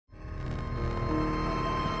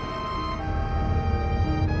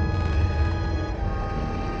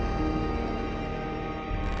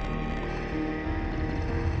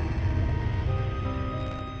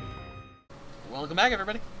Welcome back,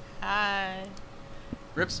 everybody. Hi.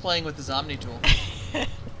 Rip's playing with his Omni tool.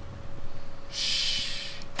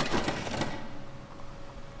 Shh.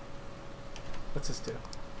 What's this do?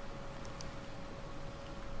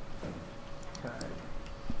 Okay.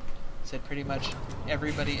 Said pretty much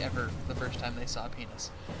everybody ever the first time they saw a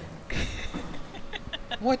penis.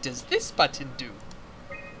 What does this button do?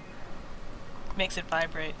 Makes it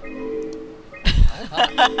vibrate.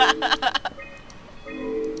 Uh-huh.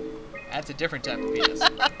 That's a different type of penis.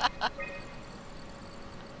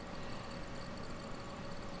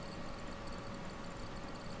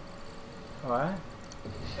 What?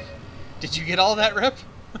 Did you get all that, Rip?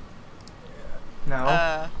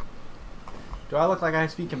 No. Do I look like I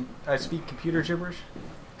speak computer gibberish?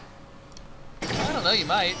 I don't know, you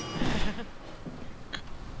might.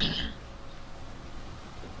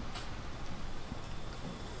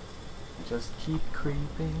 Just keep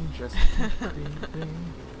creeping, just keep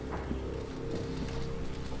creeping.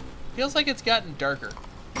 Feels like it's gotten darker.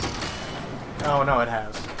 Oh no, it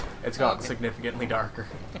has. It's gotten Okay. significantly darker.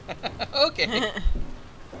 Okay.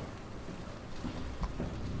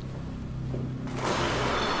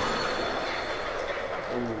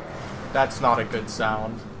 Ooh, that's not a good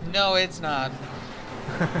sound. No, it's not.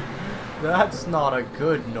 That's not a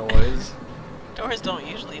good noise. Doors don't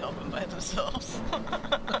usually open by themselves.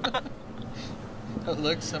 Oh,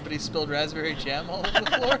 look, somebody spilled raspberry jam all over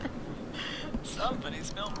the floor. Somebody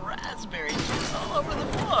spilled raspberry juice all over the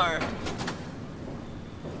floor.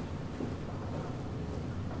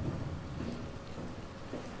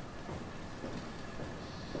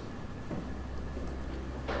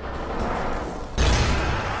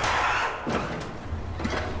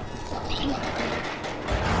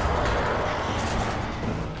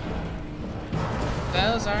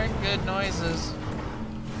 Those aren't good noises.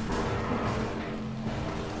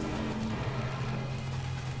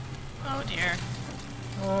 Oh dear.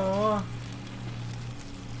 Oh.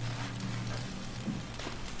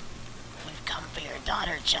 We've come for your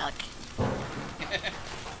daughter, Chuck.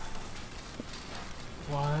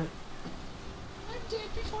 What? I'm dead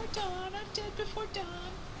before dawn. I'm dead before dawn.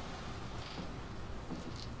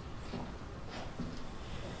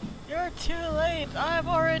 You're too late. I'm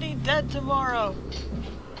already dead tomorrow.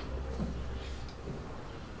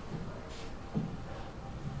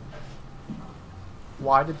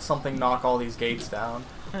 Why did something knock all these gates down?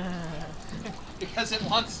 Because it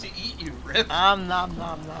wants to eat you, Rip. Nom nom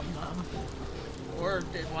nom nom nom. Or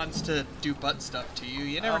it wants to do butt stuff to you.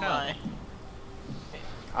 You never know. My.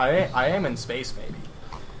 I am in space, maybe.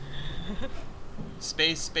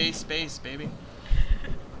 Space, space, space, baby.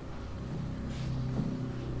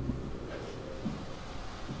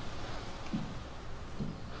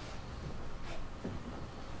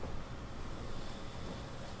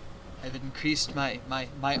 I've increased my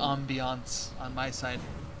ambiance on my side.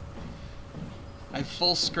 I've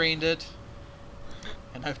full screened it,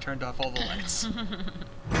 and I've turned off all the lights.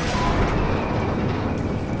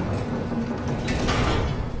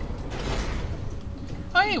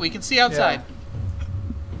 Oh, hey, we can see outside. Yeah.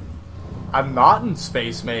 I'm not in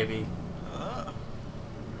space, maybe.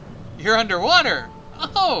 You're underwater.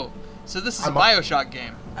 Oh, so this is a Bioshock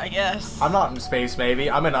game. I guess. I'm not in space, maybe.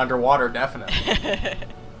 I'm in underwater, definitely.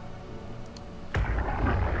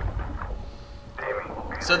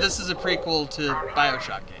 So this is a prequel to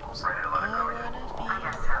Bioshock games. I wanna be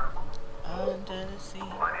under the sea in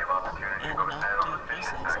an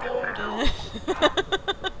octopus's garden.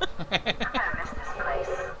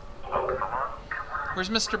 Where's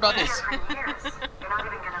Mr. Bubbles?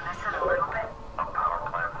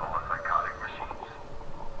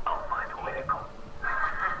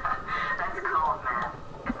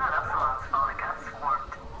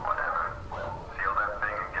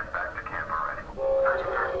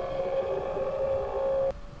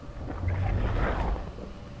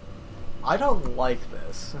 I don't like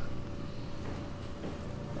this.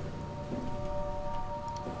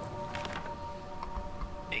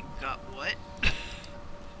 It got what?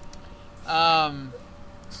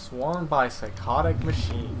 Swarmed by psychotic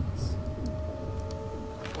machines.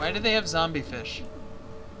 Why do they have zombie fish?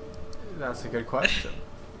 That's a good question.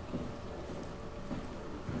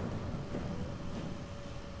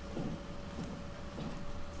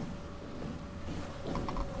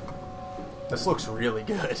 This looks really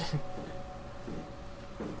good.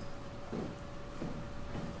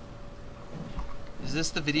 Is this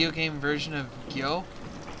the video game version of Gyo?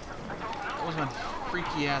 That was one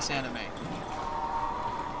freaky ass anime. It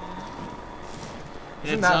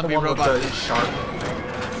Isn't had that the zombie one with robot the fish. shark?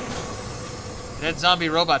 It had zombie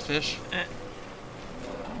robot fish.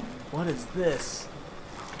 What is this?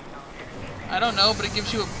 I don't know, but it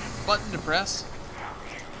gives you a button to press.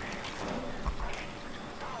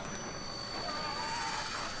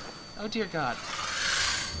 Oh dear God.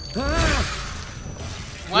 Ah!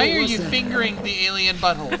 Why What are was you that? fingering the alien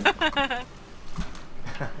butthole?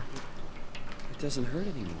 It doesn't hurt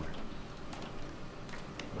anymore.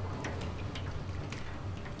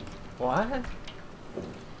 What?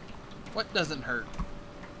 What doesn't hurt?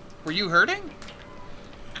 Were you hurting?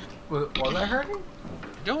 Was I hurting?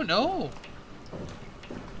 I don't know.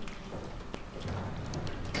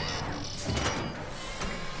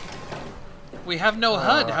 We have no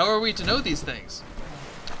HUD. How are we to know these things?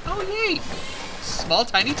 Oh, yay! Small,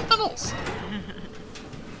 tiny tunnels.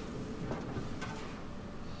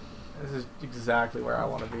 This is exactly where I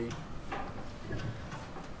want to be.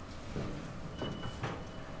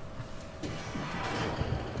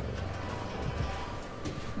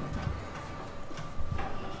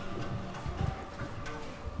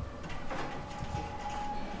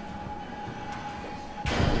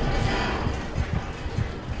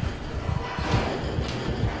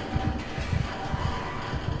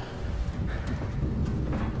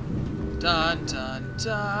 Dun, dun,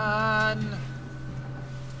 dun.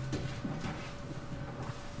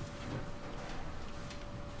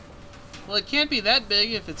 Well, it can't be that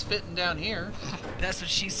big if it's fitting down here. That's what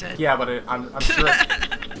she said. Yeah, but I'm sure.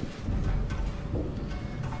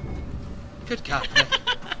 Good God, Nick.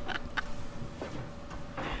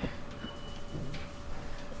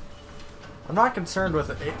 I'm not concerned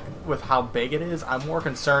with how big it is. I'm more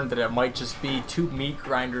concerned that it might just be two meat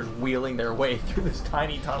grinders wheeling their way through this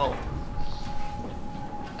tiny tunnel.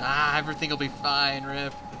 Ah, everything will be fine,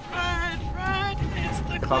 Rip. Run! It's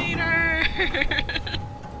the cleaner!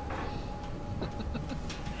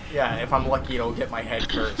 Yeah, if I'm lucky, it'll get my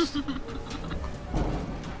head first.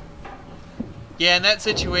 Yeah, in that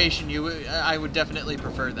situation, I would definitely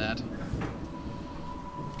prefer that.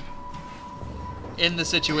 In the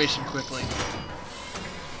situation quickly.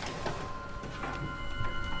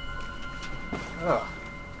 Ugh.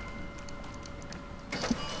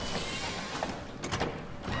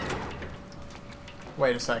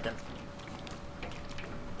 Wait a second.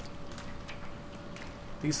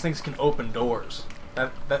 These things can open doors.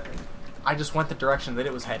 That I just went the direction that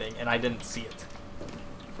it was heading and I didn't see it.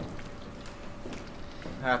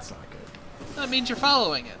 That's not good. That means you're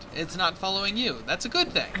following it. It's not following you. That's a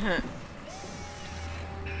good thing.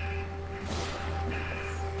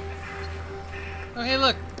 Oh, hey,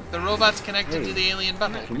 look. The robot's connected to the alien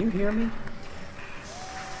butthole. Can you hear me?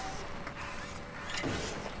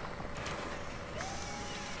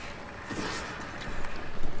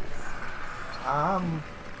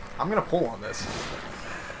 I'm gonna pull on this.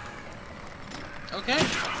 Okay.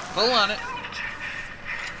 Pull on it.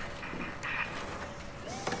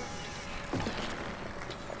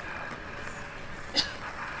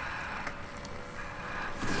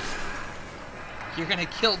 You're gonna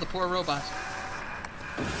kill the poor robot.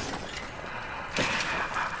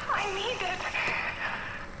 I need it.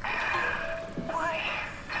 Why?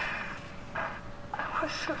 I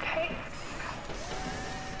was okay.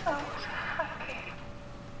 I was happy.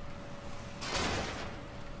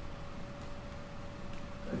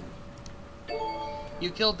 You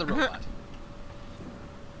killed the robot.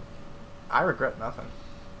 I regret nothing.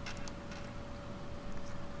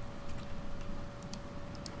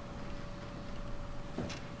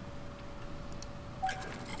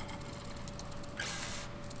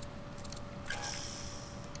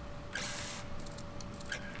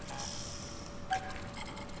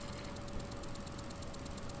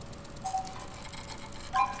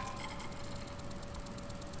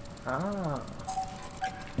 Ah.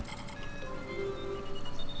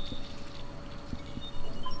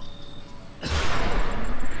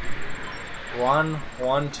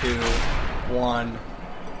 One, two, one.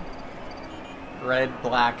 Red,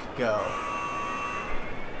 black, go.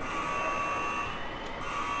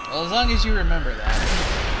 Well, as long as you remember that.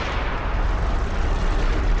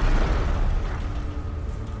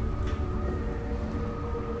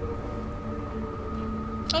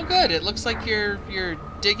 Oh, good. It looks like you're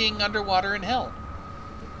digging underwater in hell.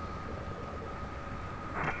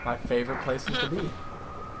 My favorite places to be.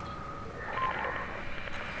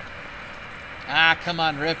 Ah, come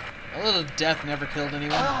on, Rip. A little death never killed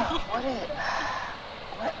anyone. Oh,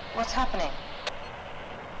 what's happening?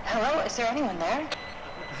 Hello, is there anyone there?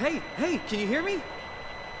 Hey, can you hear me?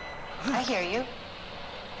 I hear you.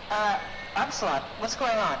 Upsilon, what's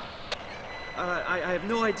going on? I have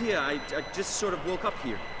no idea. I just sort of woke up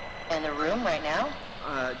here. In the room right now?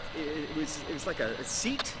 It was like a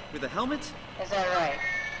seat with a helmet. Is that right?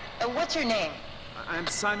 What's your name? I'm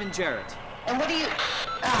Simon Jarrett. And what do you...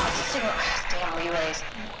 Oh, damn relays.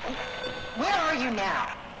 Where are you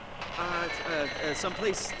now?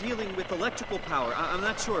 Someplace dealing with electrical power. I'm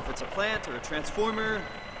not sure if it's a plant or a transformer.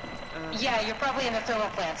 Yeah, you're probably in a thermal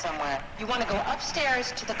plant somewhere. You want to go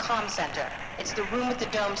upstairs to the comm center. It's the room with the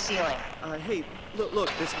dome ceiling. Hey,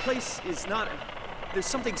 look, this place is not... There's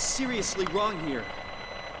something seriously wrong here.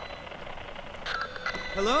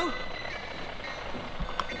 Hello?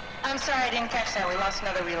 I'm sorry, I didn't catch that. We lost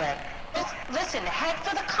another relay. Just listen, head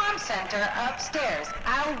for the comm center upstairs.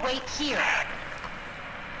 I'll wait here.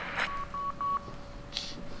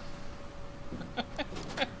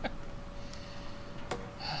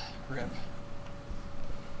 Rip.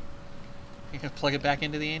 You gonna plug it back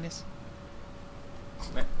into the anus?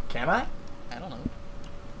 Can I? I don't know.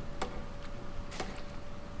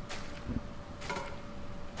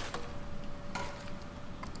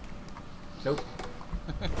 Nope.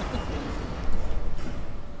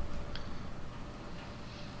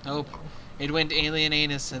 Nope. It went alien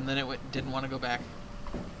anus and then it didn't want to go back.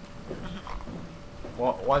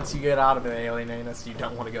 Well, once you get out of an alien anus, you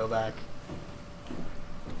don't want to go back.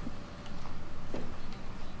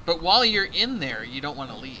 But while you're in there, you don't want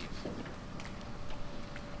to leave.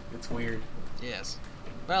 It's weird. Yes.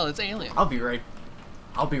 Well, it's alien. I'll be right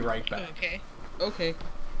back. Okay. Okay.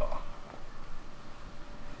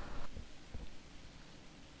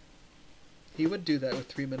 He would do that with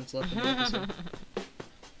 3 minutes left in the episode.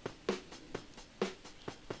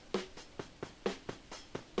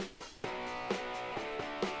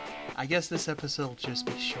 I guess this episode will just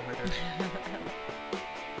be shorter.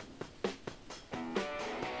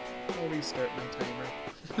 I'll restart my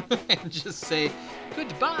timer and just say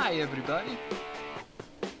goodbye, everybody.